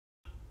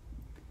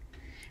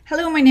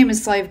Hello, my name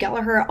is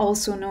Gallagher,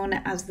 also known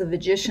as the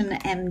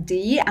Vagician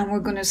MD, and we're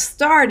going to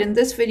start in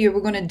this video.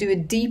 We're going to do a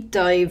deep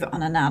dive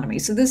on anatomy.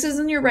 So this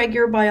isn't your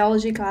regular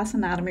biology class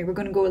anatomy. We're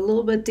going to go a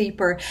little bit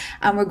deeper,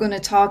 and we're going to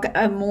talk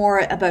more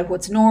about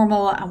what's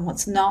normal and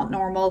what's not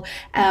normal.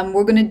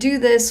 We're going to do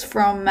this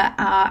from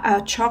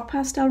a chalk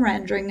pastel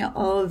rendering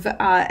of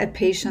a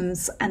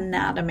patient's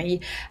anatomy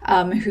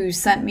who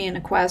sent me in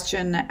a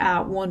question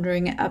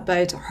wondering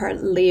about her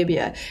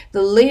labia.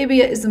 The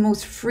labia is the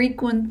most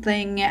frequent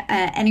thing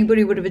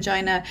anybody with a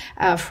vagina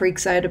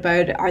freaks out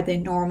about. Are they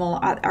normal?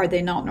 Are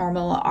they not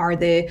normal? Are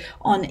they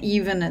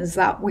uneven? Is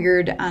that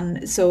weird?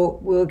 And so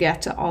we'll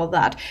get to all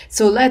that.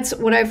 So let's,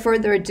 without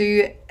further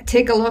ado,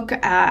 take a look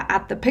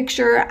at the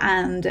picture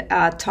and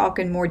talk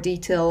in more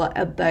detail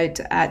about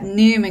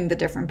naming the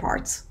different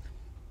parts.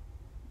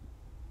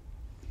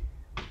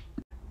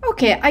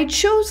 Okay, I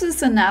chose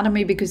this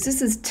anatomy because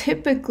this is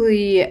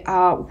typically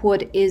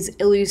what is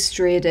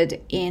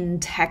illustrated in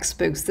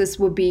textbooks. This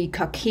would be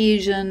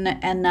Caucasian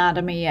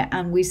anatomy,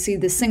 and we see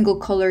the single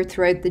color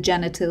throughout the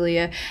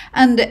genitalia.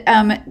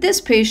 And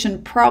this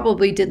patient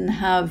probably didn't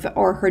have,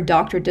 or her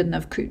doctor didn't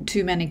have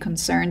too many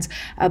concerns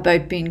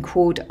about being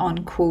quote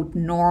unquote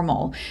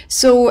normal.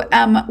 So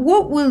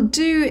what we'll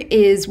do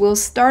is we'll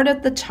start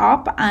at the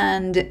top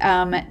and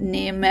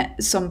name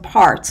some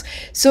parts.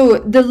 So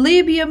the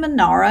labia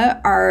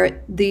minora are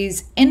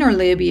these inner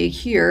labia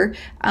here,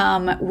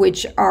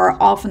 which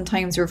are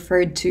oftentimes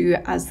referred to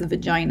as the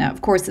vagina.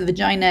 Of course, the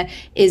vagina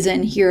is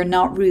in here,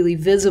 not really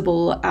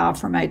visible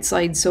from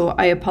outside, so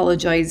I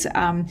apologize.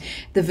 The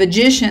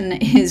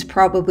Vagician is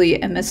probably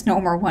a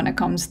misnomer when it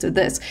comes to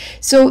this.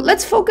 So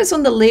let's focus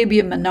on the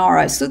labia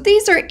minora. So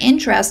these are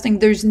interesting.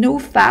 There's no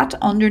fat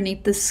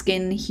underneath the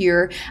skin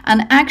here,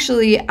 and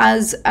actually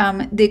as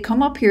they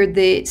come up here,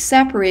 they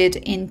separate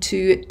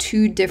into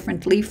two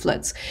different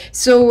leaflets.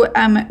 So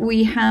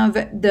we have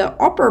the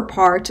upper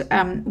part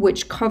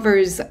which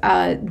covers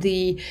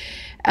the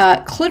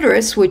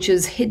clitoris, which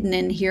is hidden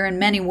in here. In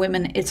many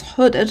women it's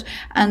hooded,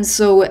 and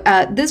so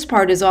this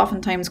part is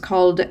oftentimes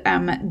called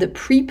the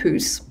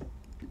prepuce.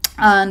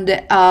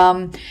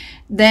 And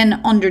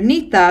then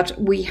underneath that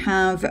we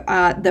have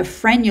the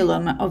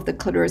frenulum of the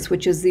clitoris,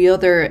 which is the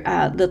other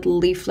little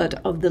leaflet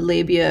of the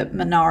labia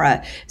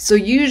minora. So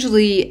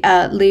usually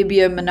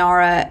labia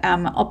minora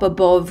up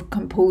above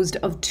composed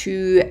of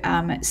two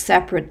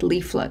separate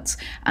leaflets,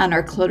 and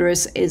our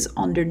clitoris is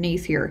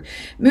underneath here.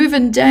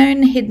 Moving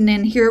down, hidden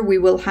in here, we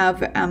will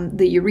have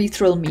the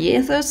urethral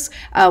meatus,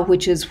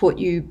 which is what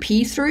you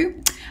pee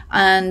through.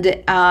 And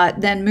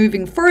then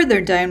moving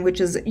further down, which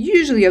is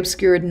usually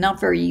obscured, not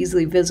very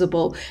easily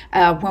visible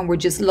when we're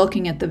just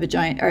looking at the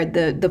vagina or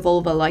the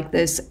vulva like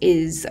this,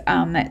 is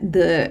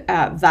the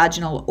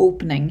vaginal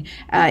opening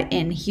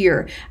in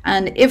here.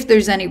 And if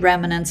there's any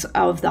remnants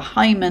of the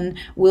hymen,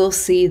 we'll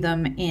see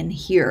them in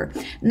here.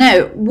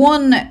 Now,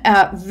 one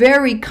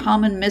very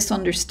common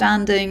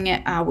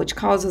misunderstanding which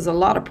causes a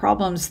lot of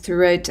problems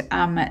throughout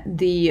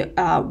the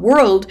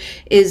world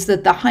is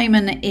that the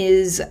hymen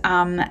is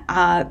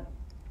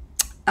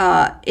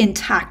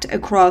intact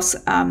across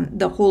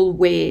the whole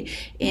way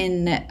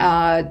in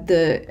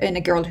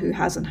a girl who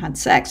hasn't had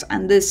sex,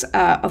 and this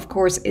of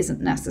course isn't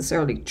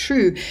necessarily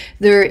true.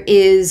 There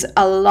is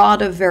a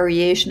lot of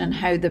variation in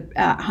how the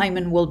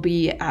hymen will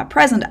be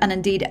present, and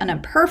indeed an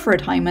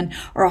imperforate hymen,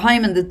 or a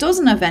hymen that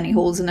doesn't have any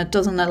holes and it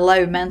doesn't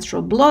allow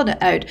menstrual blood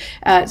out.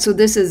 So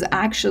this is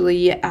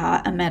actually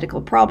a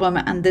medical problem,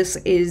 and this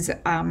is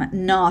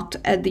not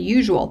the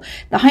usual.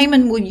 The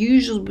hymen will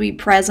usually be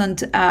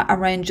present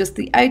around just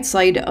the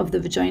outside of the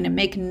vagina,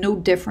 making no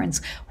difference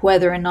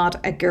whether or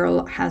not a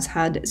girl has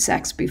had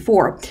sex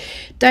before.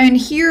 Down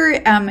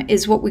here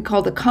is what we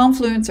call the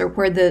confluence, or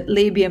where the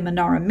labia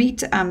minora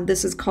meet.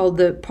 This is called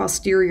the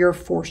posterior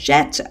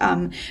fourchette,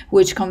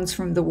 which comes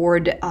from the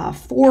word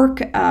fork,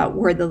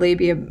 where the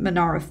labia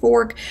minora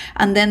fork.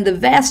 And then the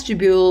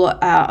vestibule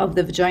of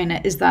the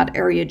vagina is that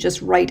area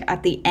just right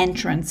at the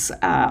entrance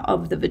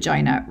of the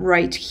vagina,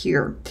 right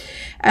here.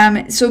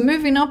 So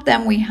moving up,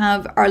 then we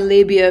have our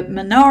labia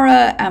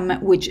minora,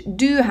 which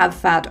do have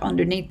fat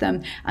underneath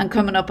them, and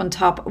coming up on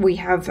top we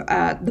have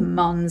the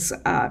mons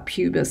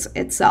pubis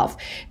itself.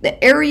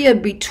 The area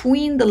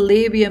between the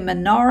labia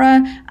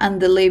minora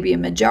and the labia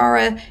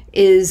majora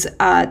is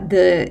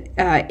the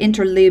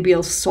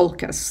interlabial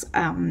sulcus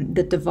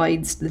that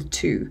divides the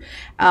two.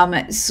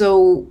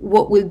 So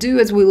what we'll do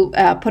is we'll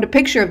put a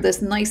picture of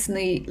this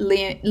nicely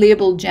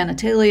labeled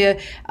genitalia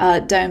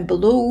down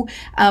below,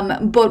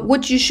 but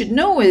what you should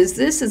know is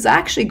this is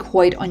actually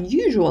quite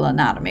unusual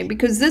anatomy,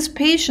 because this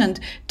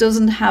patient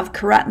doesn't have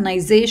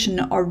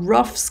keratinization or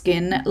rough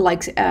skin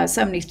like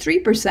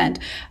 73%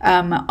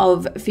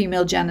 of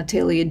female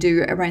genitalia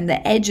do around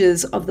the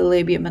edges of the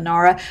labia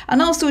minora,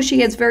 and also she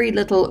has very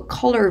little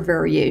subtle color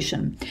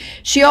variation.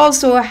 She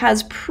also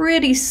has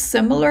pretty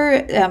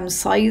similar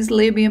size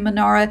labia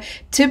minora.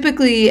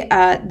 Typically,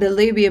 the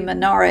labia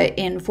minora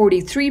in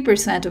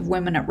 43% of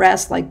women at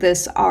rest like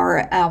this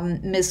are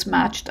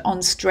mismatched.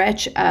 On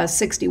stretch,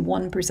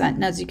 61%.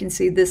 And as you can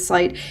see, this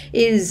side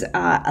is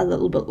a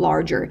little bit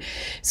larger.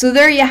 So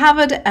there you have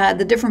it,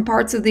 the different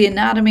parts of the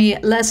anatomy.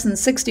 Less than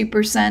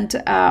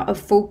 60% of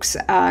folks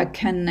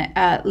can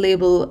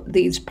label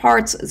these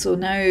parts. So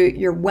now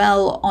you're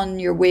well on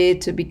your way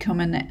to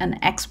becoming an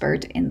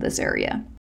expert in this area.